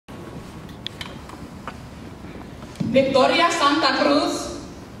Victoria Santa Cruz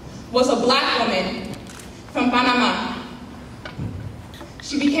was a black woman from Panama.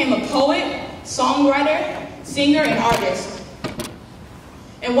 She became a poet, songwriter, singer, and artist.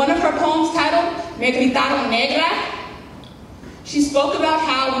 In one of her poems titled, Me Gritaron Negra, she spoke about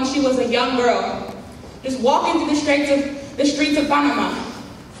how when she was a young girl, just walking through the streets of Panama,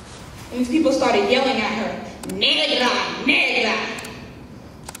 and these people started yelling at her, Negra, Negra.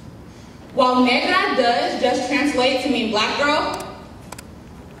 While Negra does just translate to mean black girl,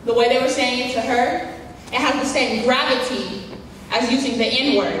 the way they were saying it to her, it has the same gravity as using the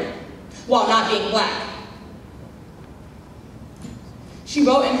N-word while not being black. She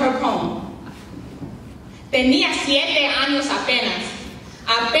wrote in her poem, Tenía 7 años apenas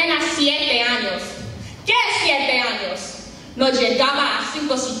 7 años. ¿Qué es 7 años? No llegaba a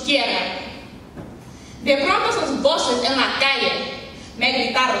 5 siquiera. De pronto sus voces en la calle me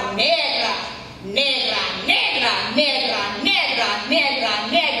gritaron, negra, negra, negra, negra, negra, negra,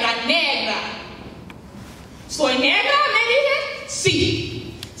 negra, negra. ¿Soy negra? Me dije,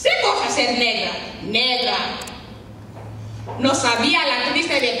 sí. Sé cosa ser negra, negra. No sabía la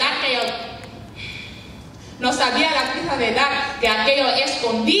triste verdad que aquello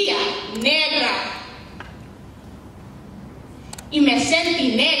escondía, negra. Y me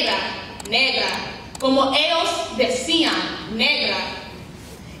sentí negra, negra, como ellos decían, negra.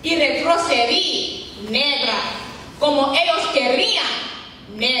 Y retrocedí, negra, como ellos querían,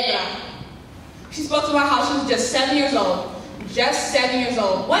 negra. She spoke about how she was just 7 years old. Just 7 years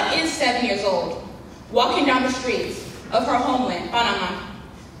old. What is 7 years old? Walking down the streets of her homeland, Panama,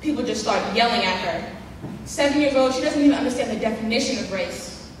 people just start yelling at her. 7 years old, she doesn't even understand the definition of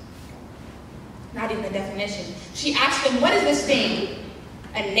race. Not even the definition. She asked them, what is this thing?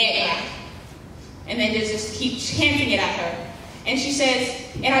 A negra. And then they just keep chanting it at her. And she says,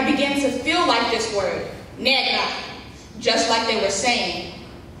 and I began to feel like this word, negra, just like they were saying.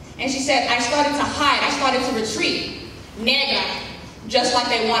 And she said, I started to hide, I started to retreat, negra, just like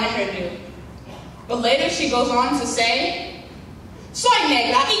they wanted her to do. But later she goes on to say, soy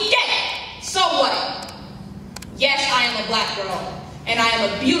negra, y qué? So what? Yes, I am a black girl, and I am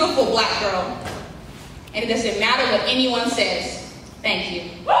a beautiful black girl. And it doesn't matter what anyone says. Thank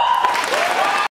you.